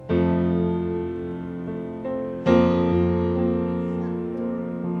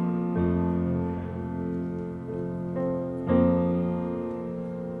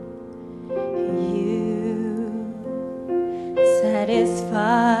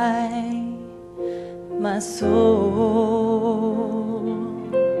my soul,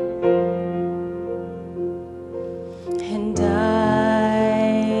 and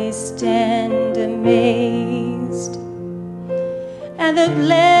I stand amazed at the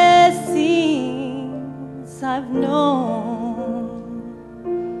blessings I've known,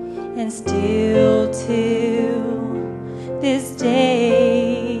 and still till this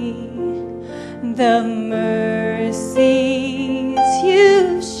day the mercies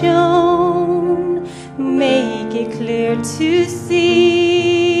you've shown make it clear to see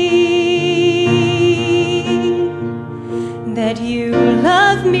that you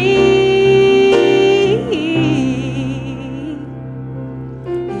love me.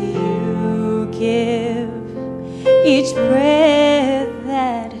 You give each breath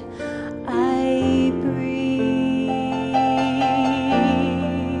that I breathe.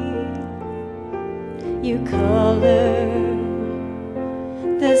 You color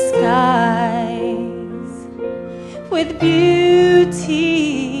the skies with beauty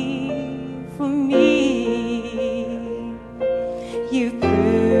for me. You've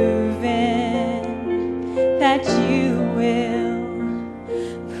proven that you will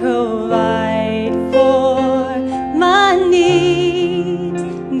provide for my needs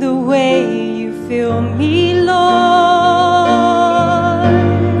the way you fill me, Lord.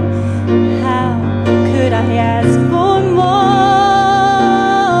 How could I ask for more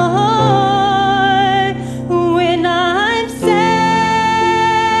when I'm satisfied?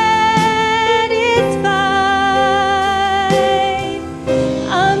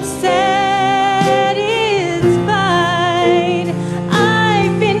 I'm satisfied.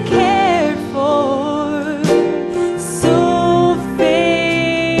 I've been cared for so faithfully.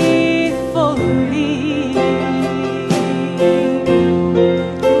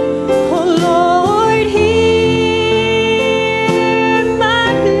 Oh Lord, hear my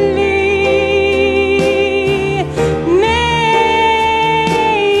plea. May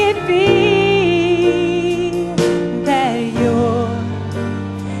it be that you're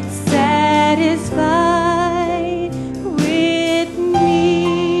satisfied with me.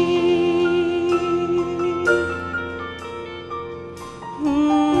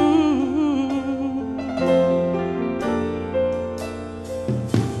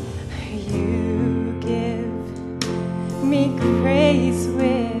 You give me grace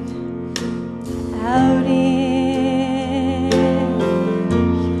without end.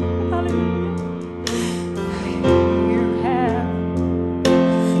 Hallelujah. You have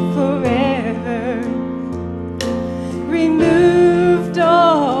forever removed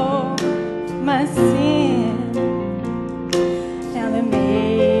all my sin. Now the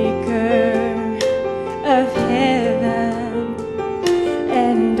maker of heaven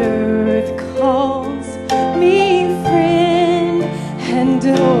and earth calls me friend, and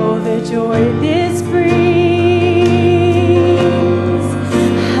oh, the joy this